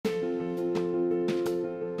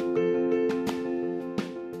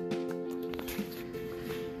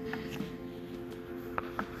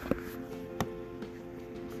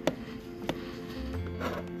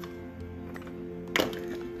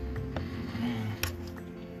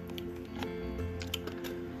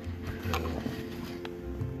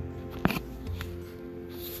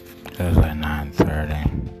was like 9:30.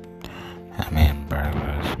 I'm eating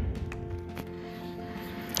breakfast.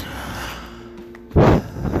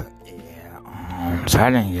 Yeah, so I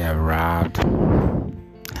didn't get robbed.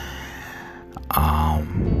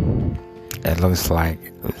 It looks like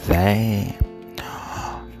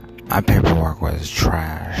my paperwork was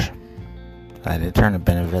trash. Like, they turned the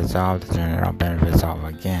benefits off, they turned the benefits off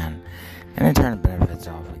again, and they turned the benefits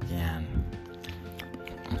off again.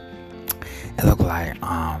 It looked like,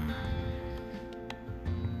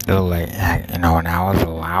 and I was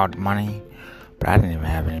allowed money, but I didn't even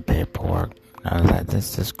have any paperwork. I was like,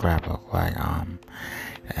 this crap looked like,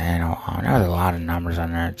 there was a lot of numbers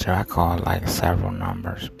on there too. I called like several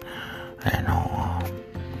numbers.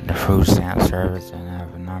 The food stamp service didn't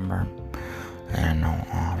have a number.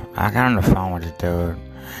 I got on the phone with the dude,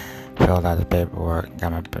 filled out the paperwork,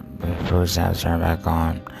 got my food stamp service back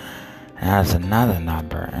on, and that's another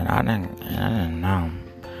number, and I didn't know.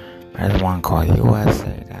 There's one called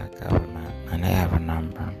USA.government, and they have a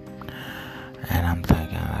number, and I'm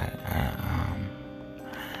thinking like,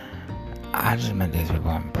 I just met these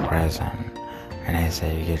people in prison, and they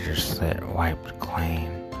say you get your slit wiped clean,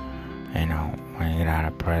 when you get out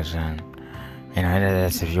of prison.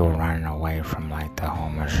 That's if you were running away from like the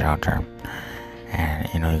homeless shelter, and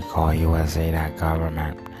you call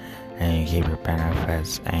USA.government, and you keep your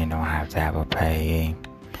benefits, and you don't have to have a payee.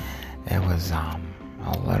 It was a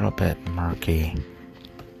little bit murky.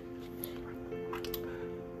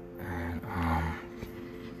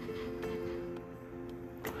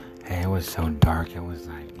 It was so dark. It was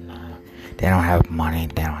like, nah, they don't have money,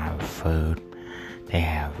 they don't have food, they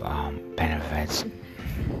have benefits.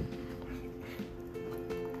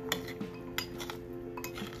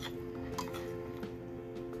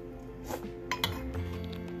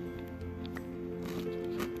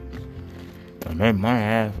 I made my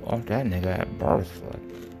ass off that nigga at birth.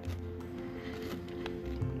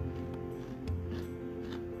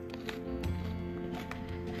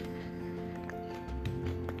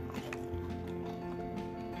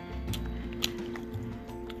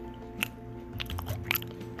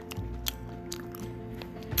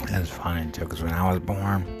 It's funny too, because when I was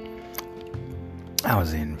born, I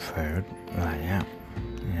was eating food. Like, yeah,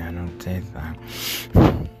 no teeth.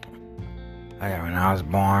 When I was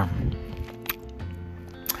born,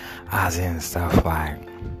 I was eating stuff like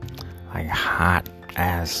hot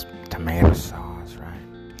ass tomato sauce, right?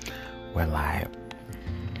 With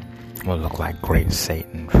what looked like great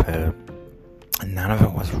Satan food. And none of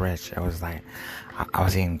it was rich. It was like I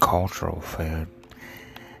was eating cultural food.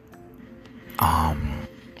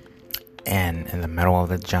 And in the middle of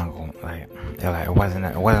the jungle, it wasn't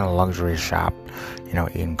a luxury shop,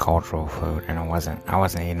 eating cultural food, and I wasn't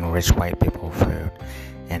eating rich white people food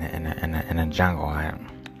in a jungle.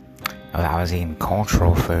 I was eating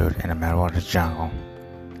cultural food in the middle of the jungle.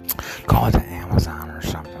 Call it the Amazon or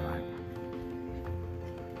something like.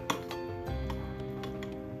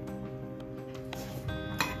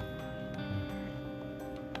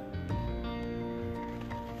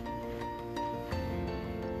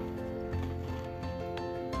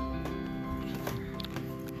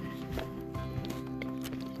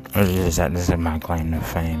 This is my claim to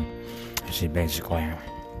fame. She basically,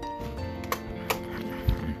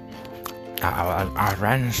 I was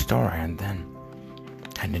writing a story, and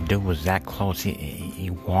the dude was that close.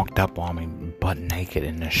 He walked up on me butt naked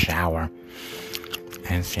in the shower,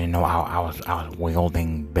 and so I was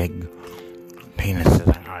wielding big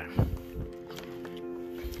penises.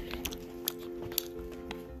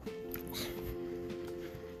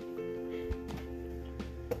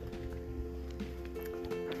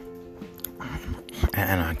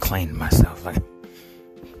 And I cleaned myself like.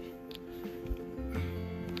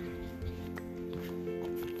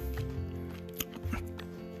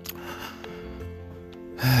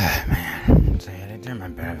 Man, so yeah, they turned my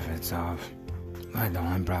benefits off. Like, the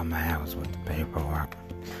only problem I had was with the paperwork.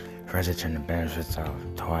 First, they turned the benefits off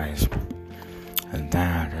twice, and then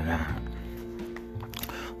after that,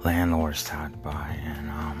 landlord stopped by, and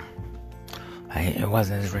it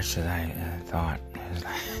wasn't as rich as I thought.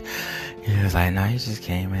 He was like, no, he just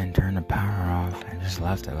came in, turned the power off, and just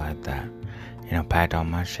left it like that. Packed all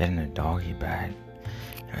my shit in a doggy bag.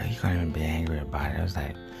 You couldn't even be angry about it. It was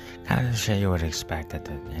like kind of the shit you would expect at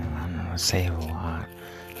the, Save a Lot,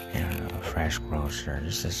 a fresh grocer,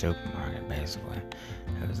 just a supermarket, basically.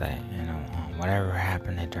 It was like, whatever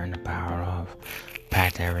happened, they turned the power off,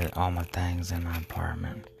 packed all my things in my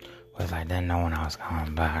apartment. It was like, didn't know when I was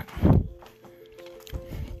coming back.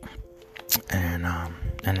 And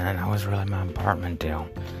that was really my apartment deal.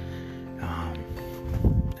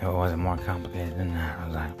 It wasn't more complicated than that. I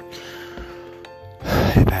was like,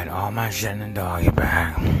 They packed all my shit in the doggy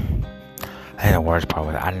bag. I think the worst part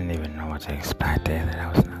was I didn't even know what to expect either.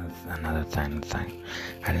 That was another thing.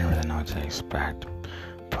 I didn't really know what to expect.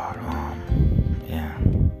 But, yeah.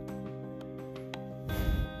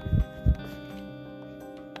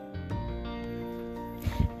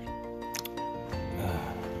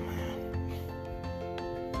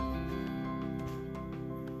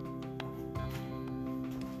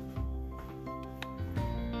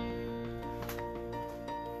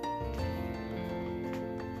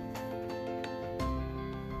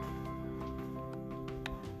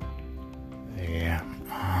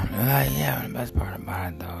 Yeah, the best part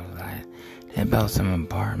about it though is like they built some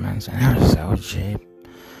apartments and they were so cheap.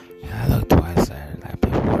 Yeah, I looked twice at it. Like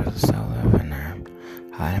people were still living there.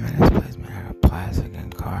 I mean, this place made out of plastic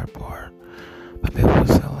and cardboard, but people were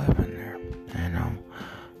still living there, you know.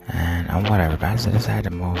 And whatever. But I just decided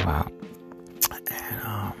to move out,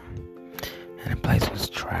 and the place was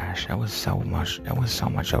trash. It was so much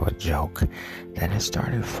of a joke that it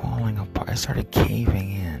started falling apart. It started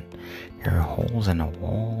caving in. There were holes in the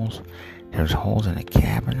walls. There was holes in the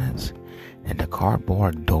cabinets and the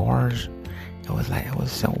cardboard doors. It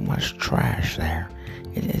was so much trash there.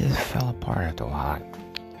 It just fell apart after a while.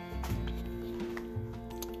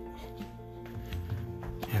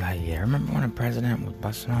 Yeah, remember when the president was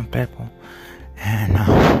busting on people and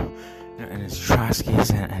his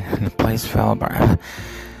Trotskys and the place fell apart.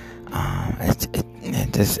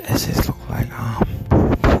 It just looked like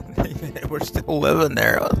they were still living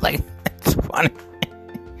there. It was like, it's funny.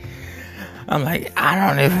 I'm like, I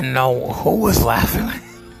don't even know who was laughing.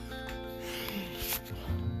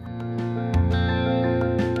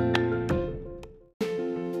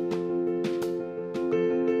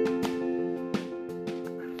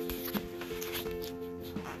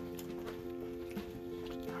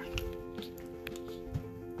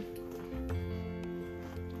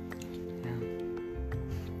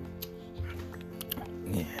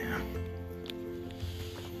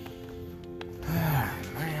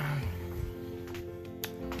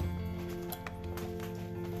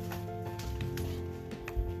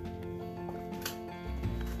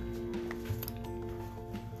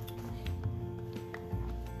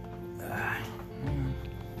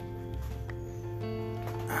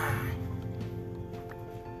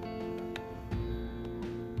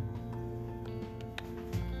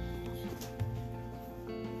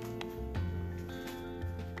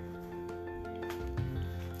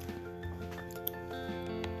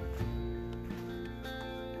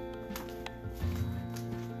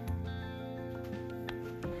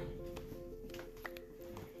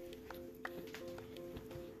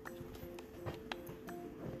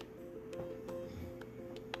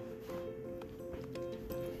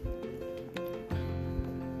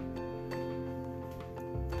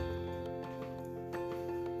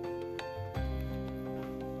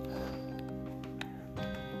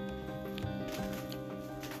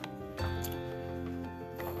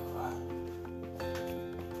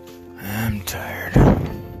 I'm tired.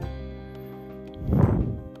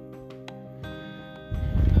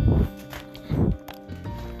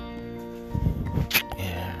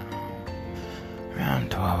 Yeah.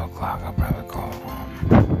 Around 12 o'clock, I'll probably call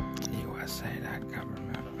USA, that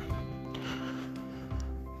government.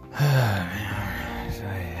 So,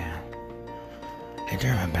 yeah. They do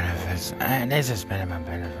my benefits. They suspended my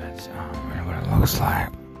benefits. And what it looks like.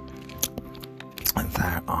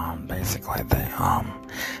 That, basically,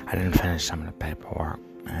 I didn't finish some of the paperwork,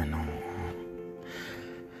 and I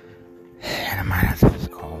might have to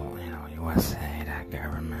just call, USA, that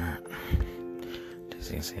government, to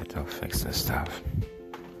see if they'll fix this stuff.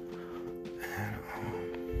 And,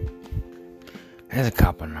 there's a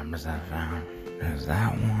couple numbers I found. There's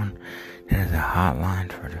that one, there's a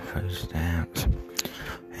hotline for the food stamps,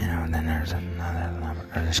 and then there's another number,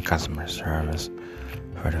 there's customer service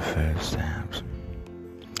for the food stamps.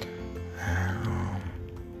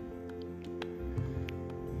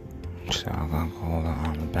 So I'm gonna call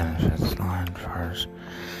the benefits line first.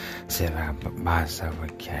 See if I can buy stuff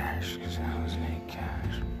with cash, because I always need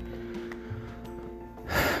cash.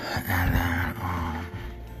 And then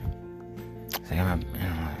so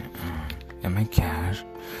give me cash,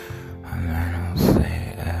 and then I'll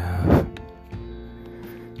say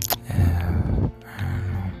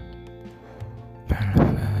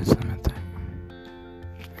benefits. Let me think.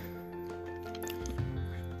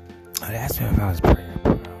 They asked me if I was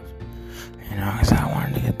pre-approved. Because I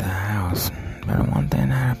wanted to get the house. But the one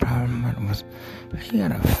thing I had a problem with was he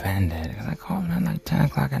got offended. Because I called him at like 10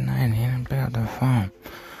 o'clock at night and he didn't pick up the phone.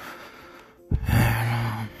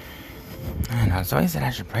 And so he said I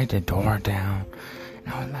should break the door down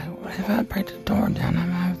And I was like, what if I break the door down? I'm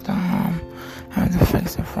gonna have to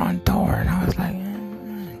fix the front door. And I was like, I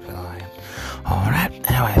didn't feel like all that.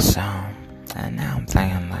 Anyway, so, and now I'm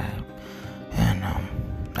thinking like,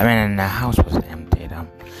 and the house was empty.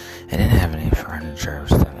 It didn't have any furniture or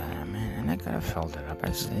stuff. And I could have filled it up.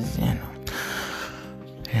 It's I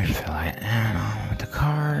didn't feel like, with the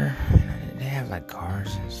car, they have like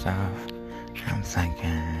cars and stuff. And I'm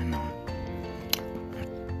thinking,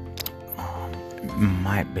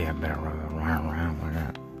 might be a bit of a run around with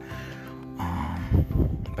it.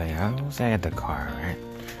 But yeah, we'll say at the car, right?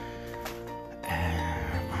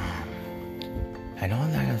 And all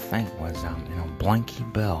that I could think was, Blanky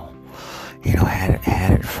Bill, had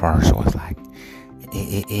it first. It was like,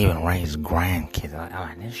 he even raised grandkids.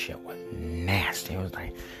 This shit was nasty. It was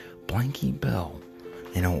like, Blanky Bill,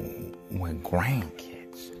 with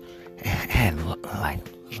grandkids. It had, like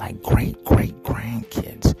great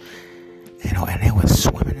grandkids, and they was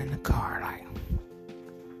swimming in the car, like.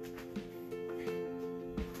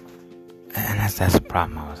 And that's the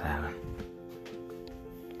problem I was having.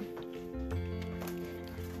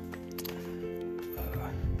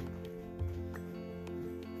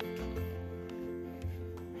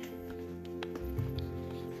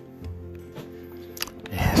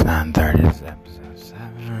 It's 9:30. This is episode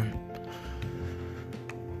 7,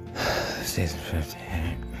 season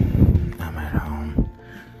 58. I'm at home.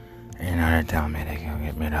 They're telling me they can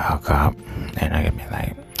get me to hook up. They're gonna get me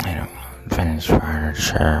finished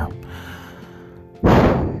furniture.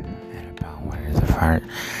 And about what is the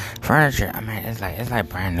furniture? It's like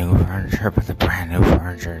brand new furniture, but the brand new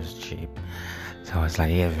furniture is cheap. So it's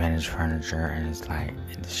like you get finished furniture, and it's like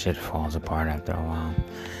the shit falls apart after a while.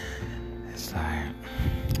 It's like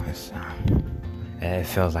it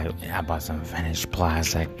feels like I bought some finished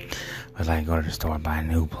plastic. I was like, go to the store, buy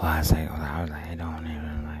new plastic. I was like, I don't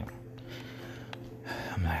even like.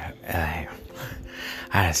 I'm like, I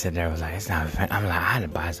had to sit there. I was like, it's not. I'm like, I had to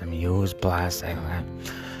buy some used plastic. But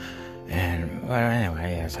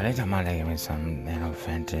anyway, yeah. So they told me they give me some,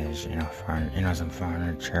 vintage, some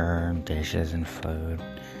furniture, dishes, and food,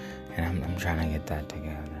 and I'm trying to get that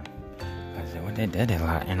together. Because what they did,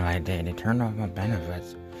 they turned off my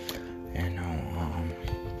benefits, and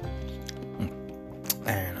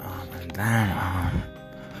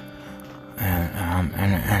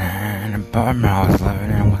the apartment I was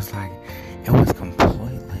living in was like, it was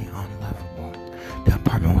completely unlivable. The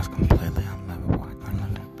apartment was completely unlivable. I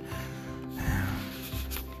couldn't live there.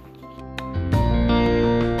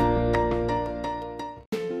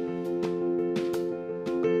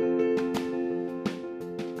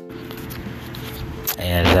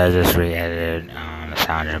 And so I just re-edited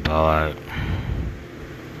Sandra Bullock.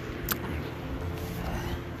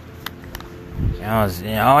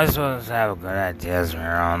 Always supposed to have good ideas when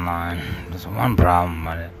you're online. There's one problem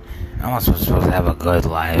with it. I'm also supposed to have a good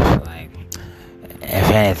life. Like, if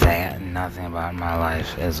anything, nothing about my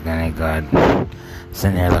life is gonna be good.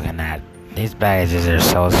 Sitting there looking at these baggages are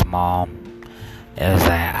so small. It was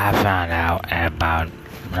like I found out at about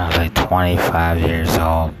when I was like 25 years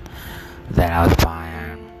old that I was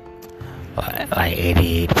buying like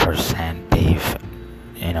 88% beef,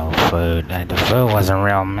 food. Like, the food wasn't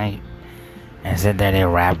real meat. And said that they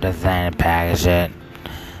wrapped the thing and packaged it,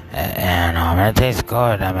 and it tastes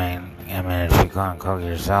good. I mean, if you go and cook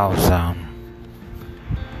yourself, so.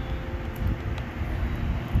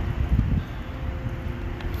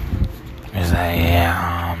 It's like,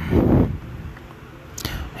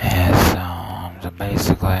 so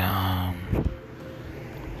basically,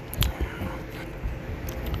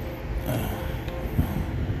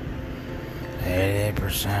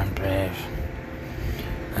 88% beef.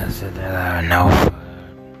 I said that I have no food.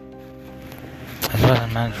 This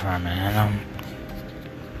wasn't meant for me,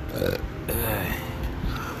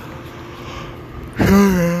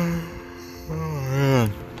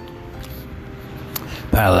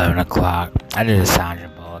 About 11 o'clock, I did a Sandra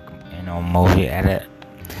Bullock, movie edit.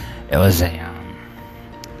 It was the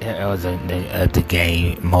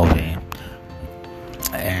gay movie,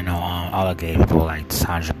 and all the gay people liked the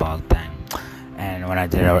Sandra Bullock thing. And when I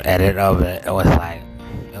did an edit of it, it was like,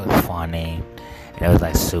 it was funny, and it was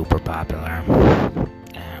like super popular.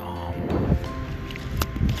 And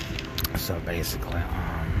so basically,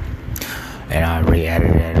 and I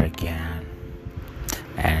re-edited it again,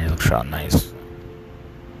 and it looks real nice.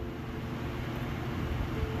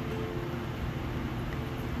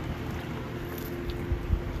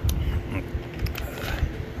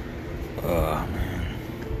 Oh man,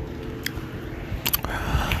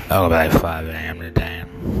 I'll be like 5 a.m. today.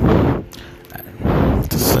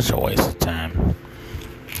 It's such a waste of time.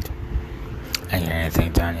 I didn't get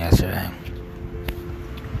anything done yesterday.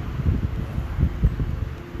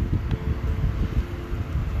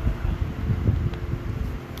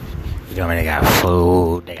 feel me? They got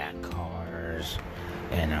food, they got cars.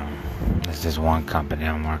 There's this one company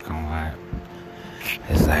I'm working with.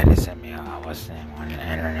 It's like they sent me a listing on the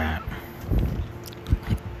internet,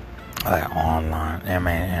 like online.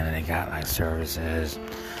 And they got like services,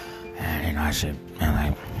 and I should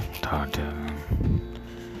talk to them.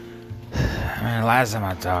 Last time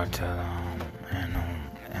I talked to them,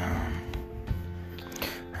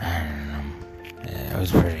 it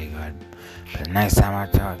was pretty good. But the next time I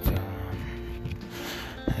talked to them,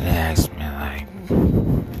 they asked me I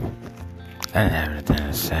didn't have anything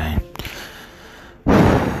to say.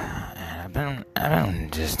 And I've been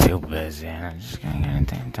just too busy, and I just can't get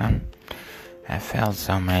anything done. I failed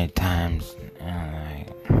so many times,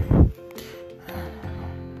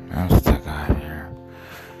 I'm stuck out here,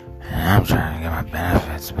 and I'm trying to get my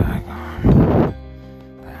benefits back on,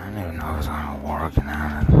 but I don't even know if it's gonna work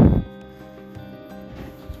now.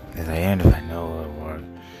 It's like, even if I know it would work,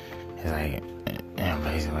 it's like,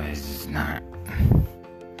 basically it's just not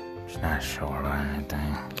sure about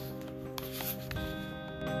anything.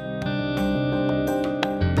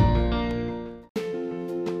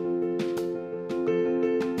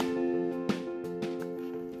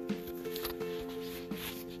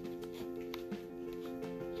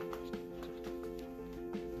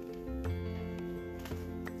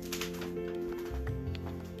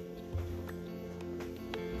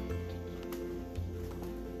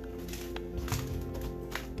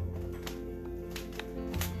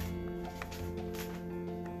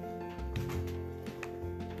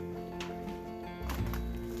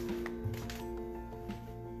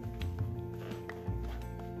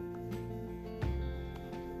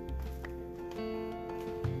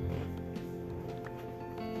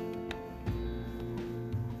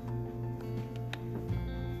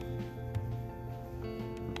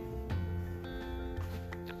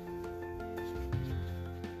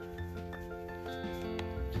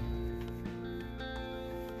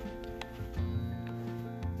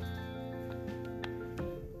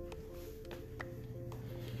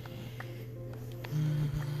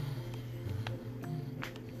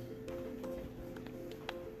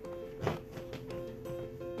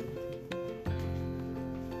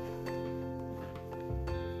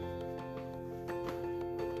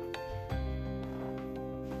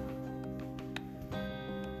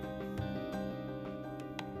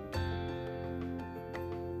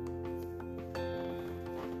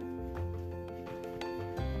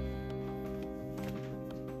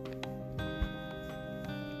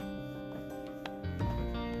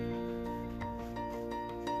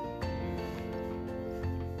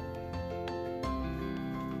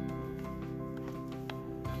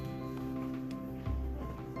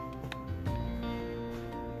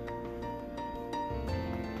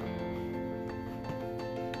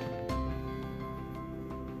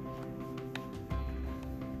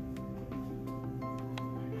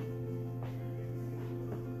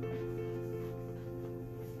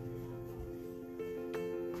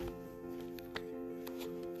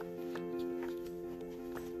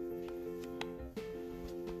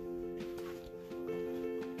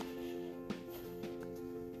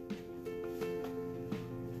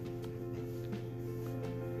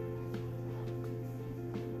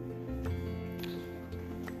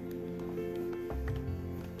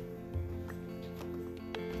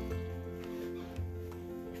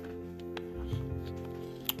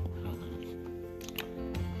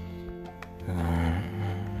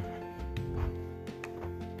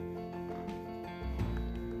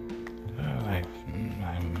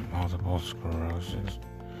 Multiple sclerosis.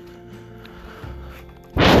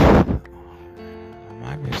 I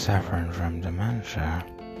might be suffering from dementia.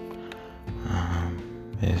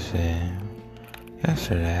 You see,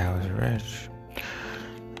 yesterday I was rich.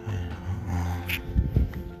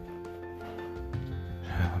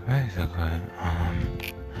 So basically,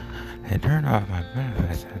 they turned off my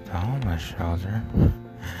benefits at the homeless shelter,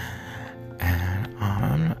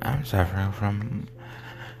 and I'm suffering from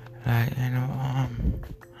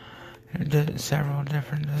several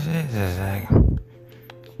different diseases. I'm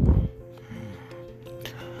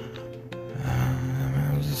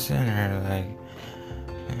just sitting here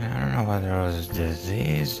I don't know whether it was a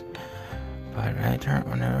disease, but when they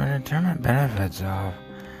turned my benefits off,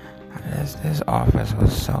 this office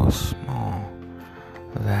was so small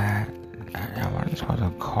that I wasn't supposed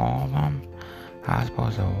to call them. I was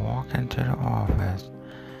supposed to walk into the office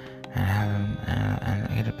and have them and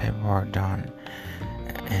get the paperwork done,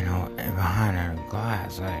 behind a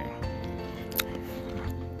glass, so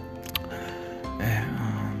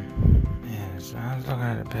I was looking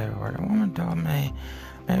at the paperwork. The woman told me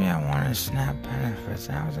maybe I wanted SNAP benefits.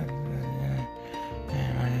 I was like,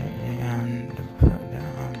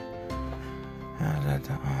 at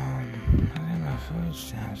the, I think my food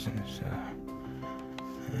stamps and stuff.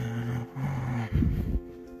 And,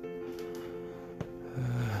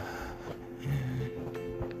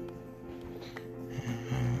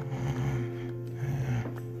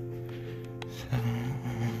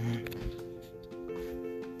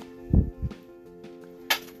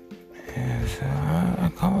 so I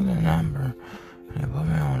called the number. They put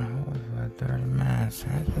me on hold for 30 minutes.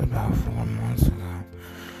 That was about 4 months ago.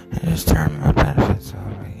 They just turned my benefits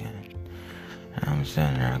off again. And I'm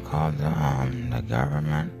sitting there. I called the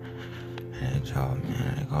government, and they told me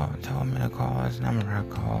to call this number I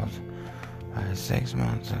called 6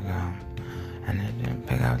 months ago, and they didn't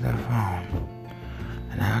pick up the phone.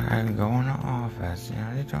 And now I can go in the office. You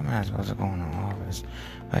know, they told me I was supposed to go in the office,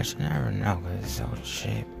 but you never know because it's so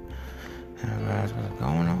cheap. And I was supposed to go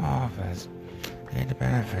in the office, get the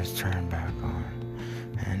benefits turned back on.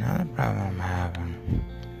 And another problem I'm having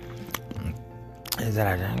is that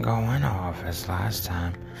I didn't go in the office last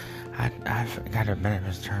time. I got the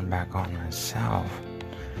benefits turned back on myself.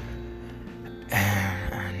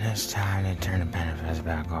 And this time they turned the benefits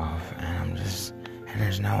back off. And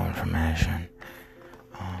there's no information.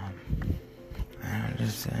 And I'm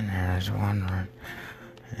just sitting there just wondering,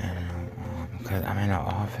 you know, because I'm in the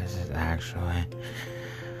office is actually,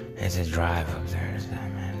 it's a drive up there.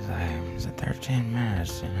 It's 13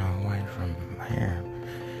 minutes, you know, away from here.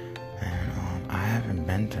 And I haven't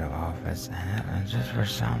been to the office, and just for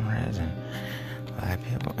some reason, like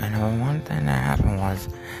people, you know, one thing that happened was,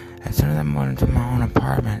 as soon as I moved into my own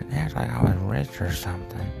apartment, they acted like I was rich or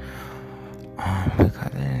something,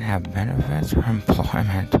 because they didn't have benefits or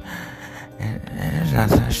employment, and there's no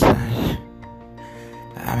such thing.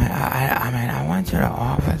 I mean, I went to the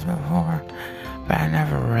office before, but I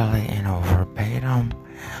never really, you know, verbatim,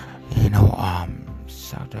 you know,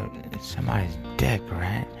 sucked somebody's dick,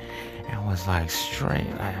 right? It was like straight,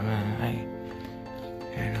 like, I mean, like,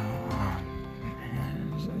 you know,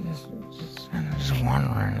 just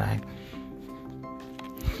wondering, like,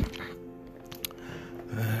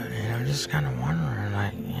 you know, just kind of wondering,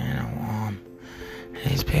 like, you know,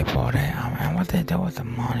 these people, and what they do with the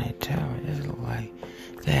money too. It's like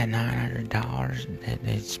they had $900.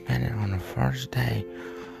 They'd spend it on the first day,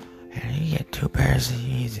 and you get 2 pairs of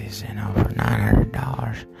Yeezys, you know, for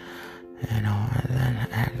 $900. You know, and then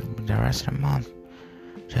the rest of the month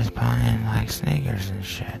just buying like sneakers and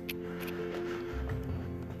shit.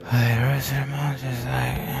 Like the rest of the month just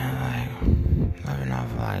like, you know, like living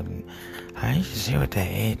off like, I mean, you should see what they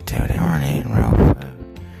eat too. They weren't eating real food.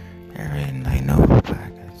 They were eating like noodle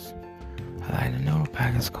packets. Like the noodle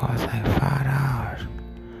packets cost like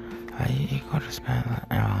 $5. Like you go to spend like,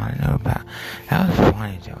 you know, on a noodle pack. That was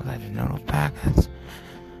funny too. Like the noodle packets.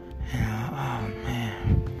 You know, oh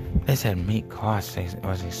man. They said meat cost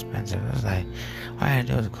was expensive. It was like, all I had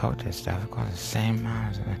to do was cook this stuff. It cost the same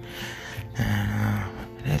amount. And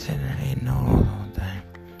they said they ate noodles all day.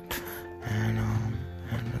 And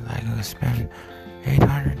like we could spend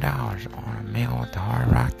 $800 on a meal at the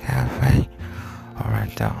Hard Rock Cafe or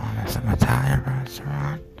at some Italian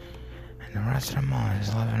restaurant. And the rest of the month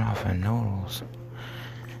is living off of noodles.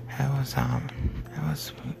 It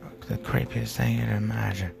was the creepiest thing you'd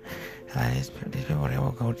imagine. Like these people, they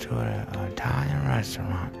will go to an Italian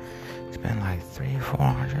restaurant, spend like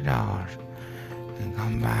 $300-400, and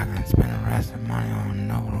come back and spend the rest of the money on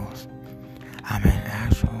noodles. I mean,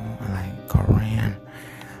 actual like Korean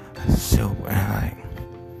soup, and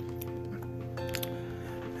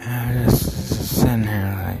I'm just sitting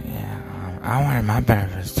here like, yeah. I wanted my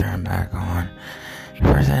benefits turned back on. The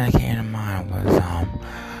first thing that came to mind was,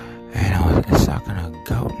 you know, sucking a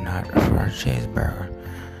goat nut for a cheeseburger.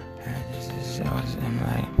 It was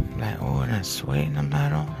like oh, and sweet in the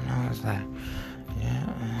middle, and I was like, yeah.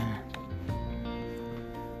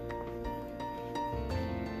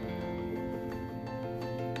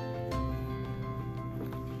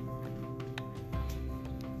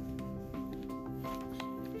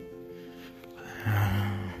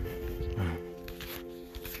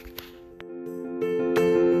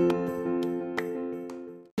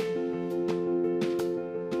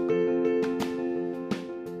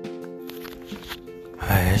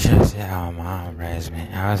 It's just how my mom raised me.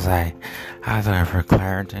 I was looking for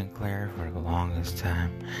Claritin Clear for the longest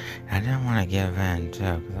time. I didn't want to give in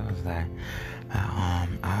too, because I was like,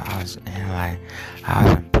 I was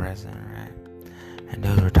in prison, right? And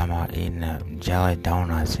dudes were talking about eating jelly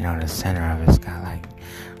donuts. You know, the center of it's got like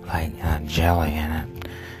jelly in it,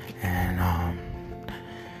 and I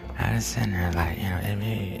was sitting there like, you know, it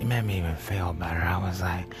made me even feel better. I was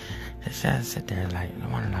like, just sit there like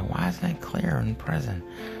wondering like, why isn't it clear in prison?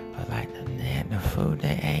 But like the food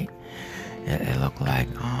they ate, it looked like,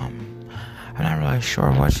 I'm not really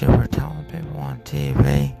sure what you were telling people on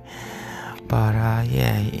TV, but,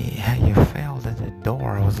 yeah, you failed at the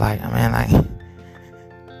door. It was like, I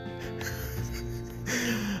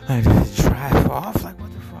just drive off, like,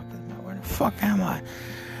 what the fuck is that? Where the fuck am I?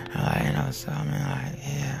 So,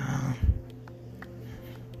 yeah,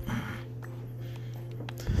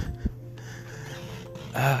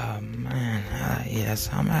 oh, man, yes,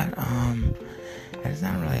 I'm at, it's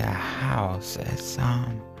not really a house, it's,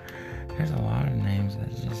 there's a lot of names that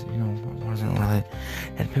just, wasn't really,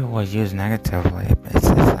 that people always use negatively. It's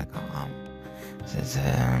like,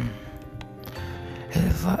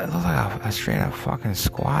 it looks like a straight up fucking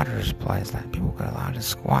squatter's place. Like, people got allowed to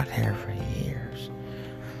squat here for years.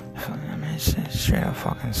 It's straight up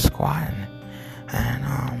fucking squatting. And,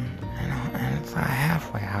 and it's like a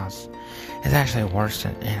halfway house. It's actually worse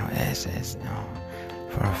than, it's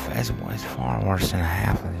far worse than a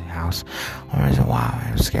halfway house. One reason why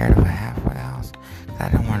I'm scared of a halfway house, I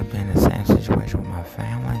don't want to be in the same situation with my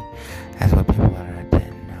family as with people that I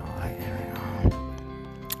didn't know.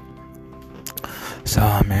 So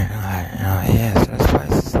so this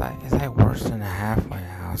place is like worse than a halfway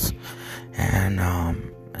house, and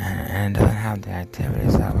it doesn't have the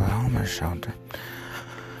activities of a homeless shelter.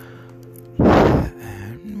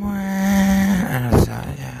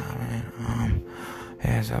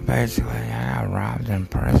 So basically, I got robbed in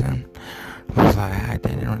prison. It was like, I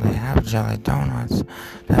didn't really have jelly donuts.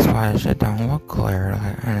 That's why shit don't look clear.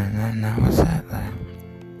 And that was it.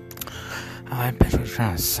 That bitch was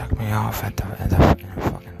trying to suck me off at the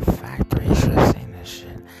fucking factory. You should have seen this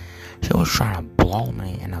shit. She was trying to blow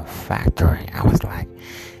me in a factory. I was like,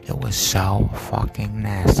 it was so fucking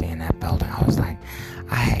nasty in that building. I was like,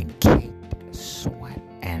 I had caked sweat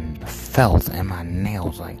and filth in my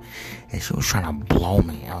nails, and she was trying to blow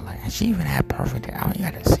me. I was like, and she even had perfect hair. You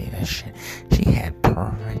gotta see this shit. She had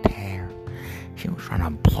perfect hair. She was trying to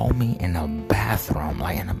blow me in a bathroom,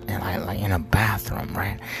 in a bathroom,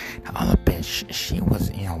 right? The other bitch, she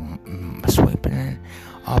was, sweeping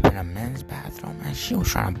up in a men's bathroom, and she was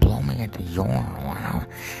trying to blow me at the urinal. And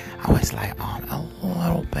I was like, a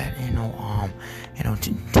little bit,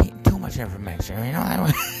 too much information, I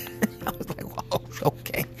was like, whoa,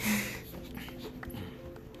 okay.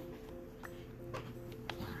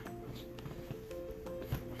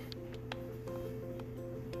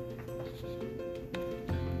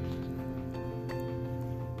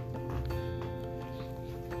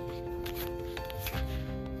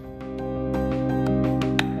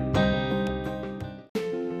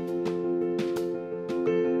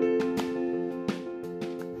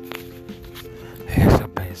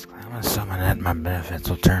 I'm assuming that my benefits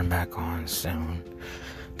will turn back on soon.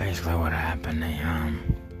 Basically what happened,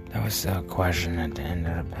 there was a question at the end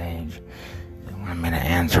of the page they wanted me to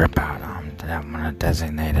answer about did I want a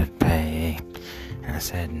designated payee, and I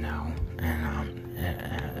said no, and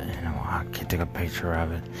I took a picture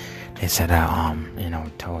of it. They said I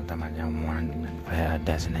told them I didn't want a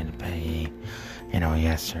designated payee,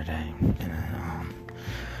 yesterday, and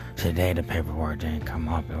today the paperwork didn't come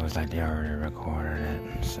up. It was like they already recorded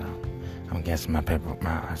it, so I'm guessing my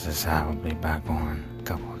SSI will be back on a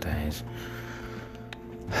couple of days.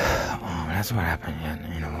 That's what happened,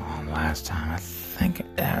 last time. I think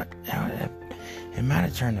it might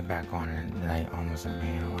have turned it back on almost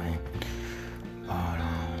immediately. But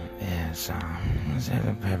so let's see if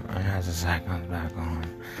the SSI comes back on,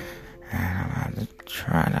 and I'm about to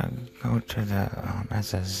try to go to the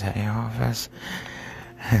SSA office.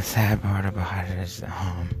 The sad part about it is,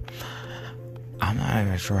 I'm not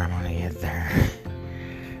even sure I'm gonna get there.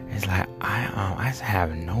 It's like, I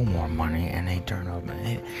have no more money, and they turn over,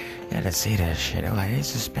 you gotta see that shit. They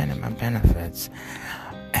suspended my benefits,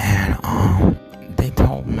 and, they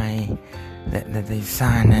told me that they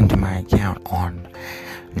signed into my account on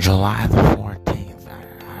July the 14th.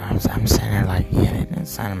 I'm sitting there yeah, they didn't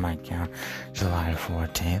sign in my account July the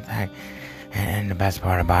 14th. And the best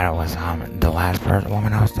part about it was the last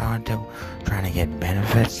woman I was talking to, trying to get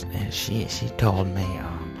benefits, and she told me,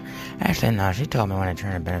 actually no, she told me when I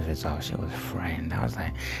turned the benefits off, she was frightened. I was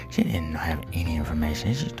like, she didn't have any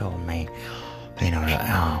information. She told me, two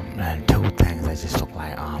things that just looked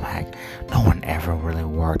like, heck, no one ever really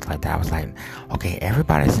worked like that. I was like, okay,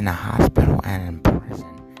 everybody's in the hospital and in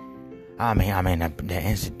prison. The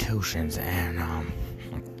institutions, and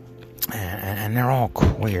they're all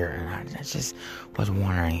queer, and I just was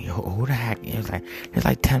wondering who the heck is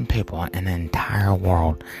there's 10 people in the entire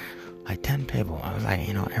world, 10 people. I was like,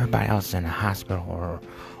 everybody else is in the hospital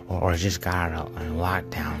or just got out of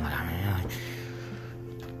lockdown.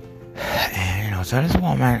 And so this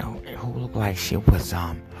woman who looked like she was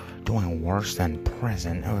doing worse than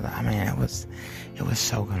prison. It was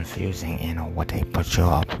so confusing, what they put you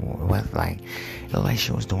up with. Like, it looked like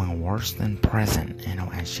she was doing worse than prison,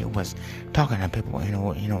 and she was talking to people,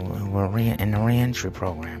 who were in the re-entry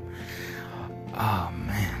program. Oh,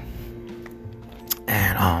 man.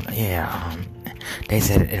 And, they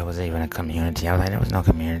said it was even a community. I was like, there was no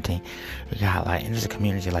community. We got, there's a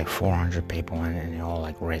community, 400 people, and they're all,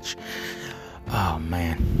 rich. Oh,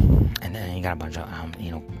 man. And then you got a bunch of,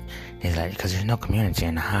 it's like, because there's no community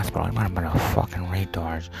in the hospital. You got a bunch of fucking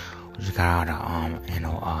retards who just got out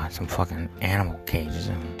of, some fucking animal cages.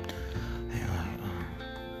 And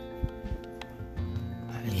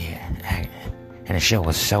the show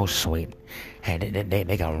was so sweet. Hey,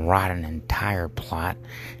 they got right an entire plot.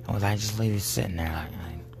 I was like, just leave you sitting there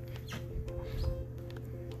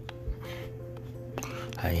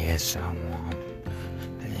so,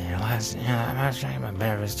 I was trying to get my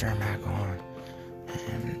benefits turned back on,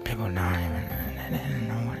 and people don't even, they didn't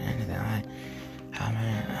know what anything.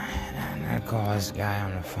 I call this guy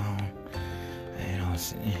on the phone,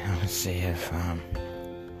 see if,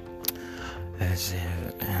 let's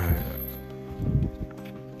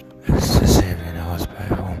see if he knows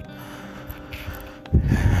people.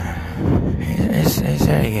 He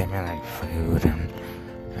said he'd get me, food and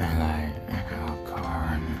a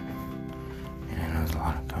car, and there's a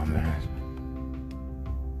lot of companies.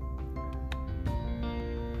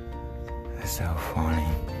 It's so funny.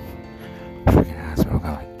 Freaking hospital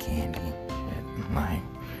got, candy and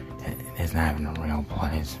shit. It's not even a real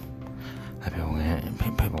place.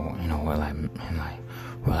 People,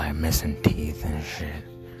 with missing teeth and shit.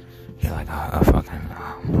 Get a fucking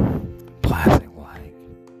plastic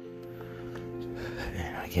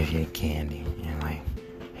give you candy and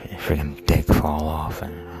freaking dick fall off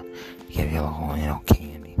and give you a little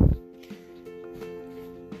candy.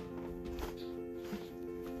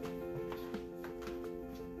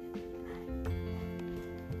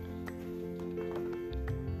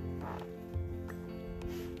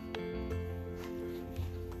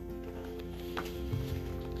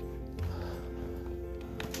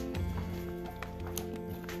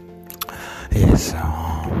 So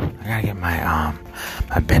I gotta get my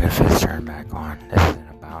benefits turned back on. This isn't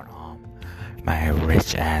about my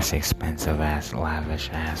rich ass, expensive ass, lavish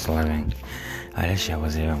ass living. This shit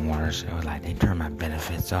was even worse. It was like they turned my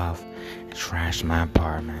benefits off, trashed my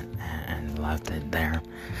apartment, and left it there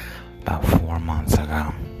about 4 months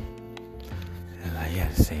ago. It was you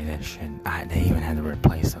have to see this shit. They even had to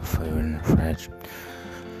replace the food in the fridge.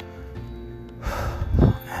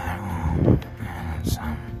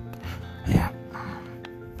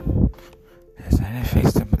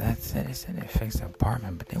 They said they fixed the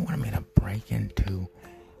apartment, but they wanted me to break into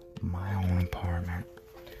my own apartment.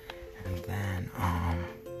 And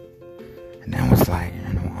then was like,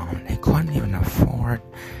 they couldn't even afford.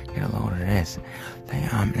 Get a load of this. They the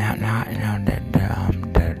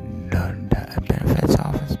benefits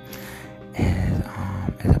office is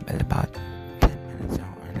about 10 minutes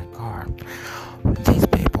in the car. These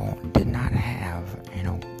people did not have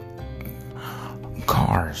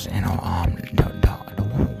cars. The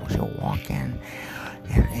woman was walk in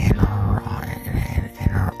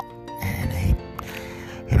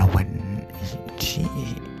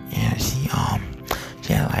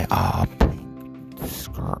she had a pink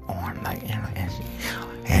skirt on,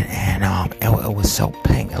 it was so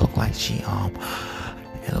pink. It looked like she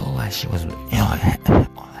was,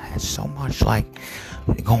 had so much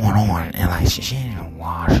going on, and she didn't even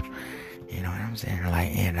wash. You know what I'm saying?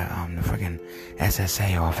 The freaking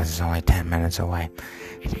SSA office is only 10 minutes away.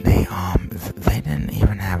 They didn't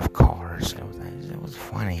even have cars. It was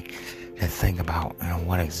funny to think about,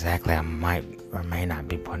 what exactly I might or may not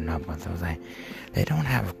be putting up with. It was they don't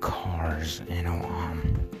have cars, and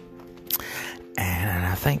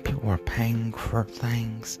I think people were paying for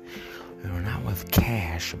things, not with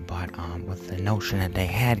cash, but with the notion that they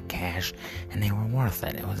had cash and they were worth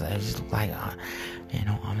it. It just looked like,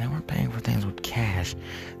 they weren't paying for things with cash.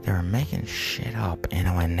 They were making shit up,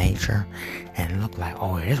 in nature, and it looked like,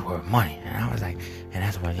 oh, it is worth money. And I was like, and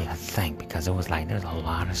that's what you think, because it was there's a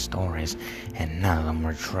lot of stories, and none of them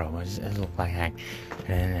were true. It looked like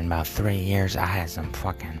in about 3 years, I had some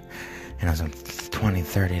fucking, some $20,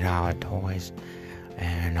 $30 toys,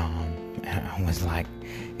 and it was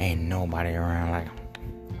ain't nobody around,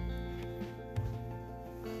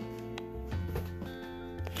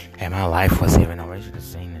 and my life was even over. You should have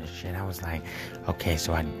seen this shit. I was like, okay,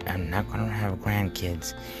 so I'm not gonna have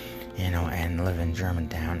grandkids, and live in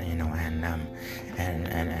Germantown,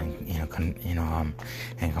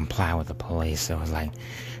 and comply with the police. So it was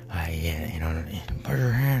put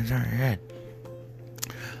your hands on your head.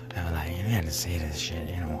 I was like, you had to see this shit,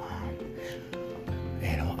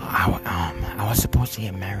 I was supposed to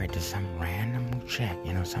get married to some random chick,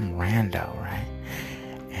 some rando, right?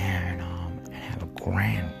 And have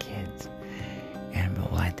grandkids. And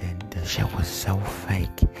like the shit was so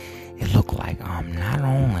fake. It looked like not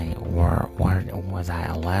only was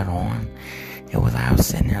I led on, it was I was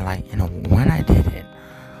sitting there like, when I did it,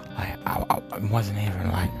 like I wasn't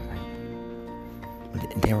even like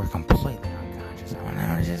they were completely unconscious. And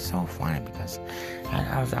it was just so funny because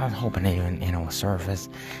I was hoping they even surface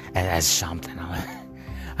as something.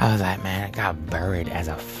 I was like, man, it got buried as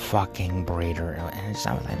a fucking breeder, and I was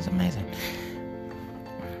like, it's amazing.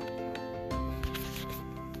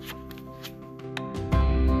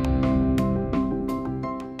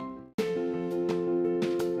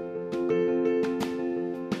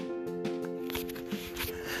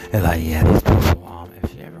 It's like, yeah, these people,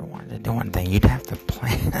 if you ever wanted to do one thing, you'd have to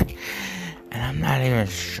plan. And I'm not even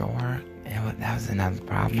sure. That was another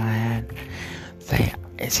problem I had.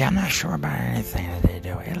 I'm not sure about anything that they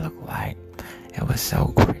do. It looked like it was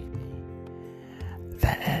so creepy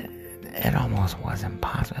that it almost was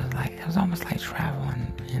impossible. It was almost like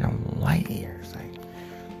traveling, light years.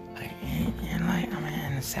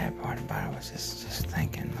 And the sad part about it was just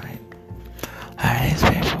thinking, these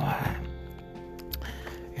people,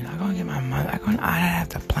 I'm gonna get my mother. I'd have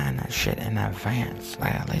to plan that shit in advance,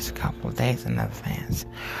 at least a couple of days in advance.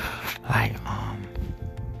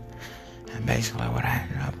 And basically what I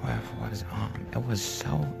ended up with was, it was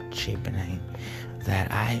so cheapening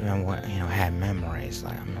that I even, had memories.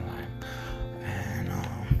 And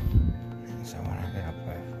so what I ended up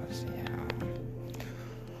with was,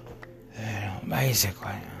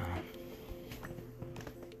 basically.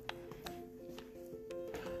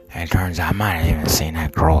 And it turns out I might have even seen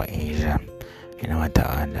that girl Asia,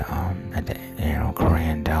 at the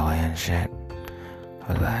Korean deli and shit.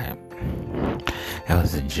 I was like, it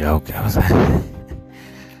was a joke. I was like,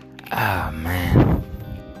 oh man.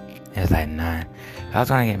 It was like 9. I was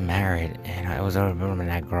gonna get married, it was over when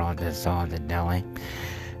that girl that saw the deli.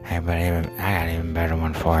 Hey, but I got an even better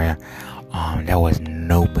one for you. There was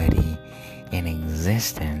nobody in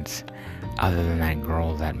existence other than that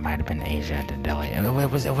girl that might have been Asia at the deli. It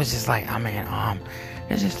was just like,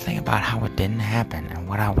 just think about how it didn't happen and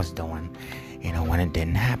what I was doing, when it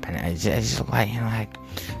didn't happen. It's just like, I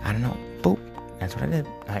don't know, boop, that's what I did.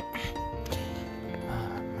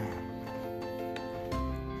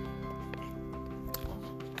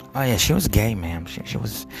 Oh yeah, she was gay, ma'am. She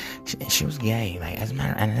was gay. As a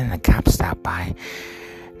matter, and then the cops stopped by.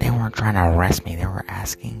 They weren't trying to arrest me. They were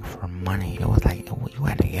asking for money. It was like, you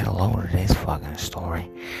had to get a load of this fucking story.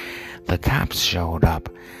 The cops showed up,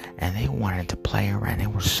 and they wanted to play around. They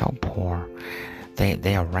were so poor.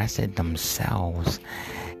 They arrested themselves,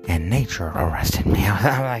 and nature arrested me. I was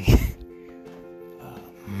like, oh,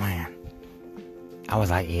 man. I was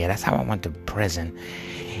like, yeah, that's how I went to prison.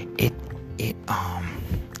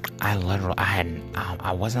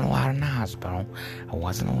 I wasn't allowed in the hospital. I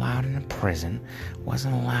wasn't allowed in the prison.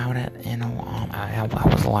 Wasn't allowed at, I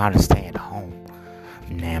was allowed to stay at home.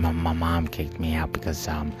 Nah, my mom kicked me out because,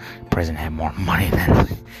 prison had more money than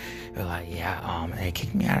me. They're like, yeah, they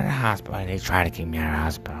kicked me out of the hospital. They tried to kick me out of the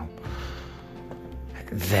hospital.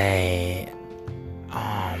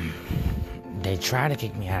 They tried to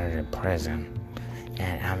kick me out of the prison.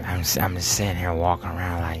 And I'm just sitting here walking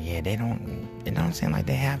around like, yeah, it don't seem like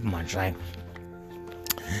they have much. Oh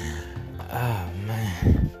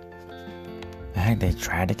man, I think they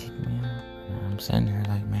tried to kick me out. I'm sitting here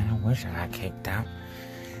like, man, I wish I got kicked out.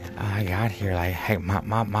 I got here like, hey,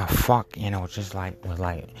 my fuck, just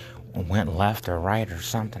went left or right or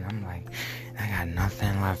something. I'm like, I got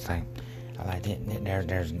nothing left. I'm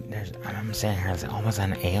sitting here, it's almost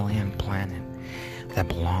an alien planet that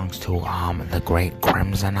belongs to the great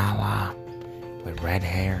Crimson Allah with red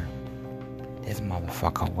hair. This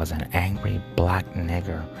motherfucker was an angry black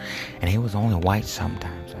nigger, and he was only white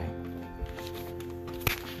sometimes.